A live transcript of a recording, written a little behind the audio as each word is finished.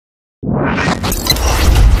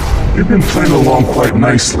You've been playing along quite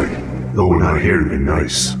nicely, though we're not here to be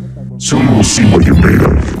nice. Soon we'll see what you're made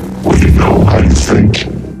of, what you know, how you think.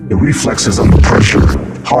 Your reflexes under pressure,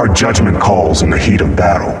 hard judgment calls in the heat of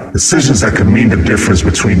battle. Decisions that could mean the difference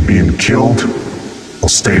between being killed or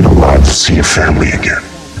staying alive to see your family again.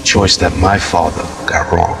 A choice that my father got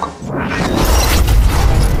wrong.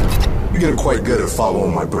 You're getting quite good at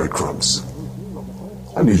following my breadcrumbs.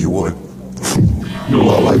 I knew you would. You're a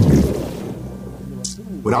lot like me.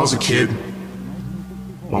 When I was a kid,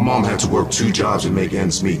 my mom had to work 2 jobs and make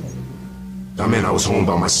ends meet. That meant I was home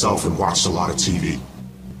by myself and watched a lot of TV.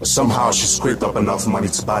 But somehow she scraped up enough money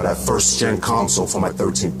to buy that first-gen console for my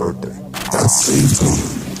 13th birthday. That saved me.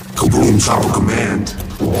 Kaboom, Travel Command,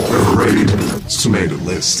 River Raid, she made the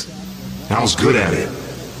list. And I was good at it.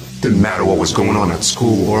 Didn't matter what was going on at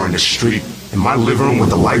school or in the street. In my living room with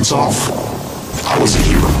the lights off, I was a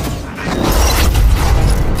hero.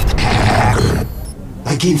 Hacker.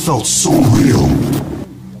 That game felt so real.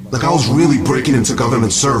 Like I was really breaking into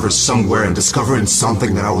government servers somewhere and discovering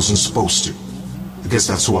something that I wasn't supposed to. I guess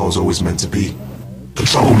that's who I was always meant to be. The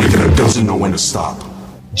troublemaker that doesn't know when to stop.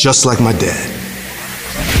 Just like my dad.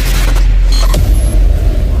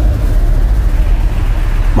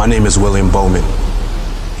 My name is William Bowman.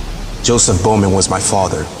 Joseph Bowman was my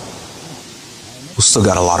father. We still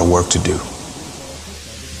got a lot of work to do.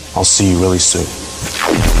 I'll see you really soon.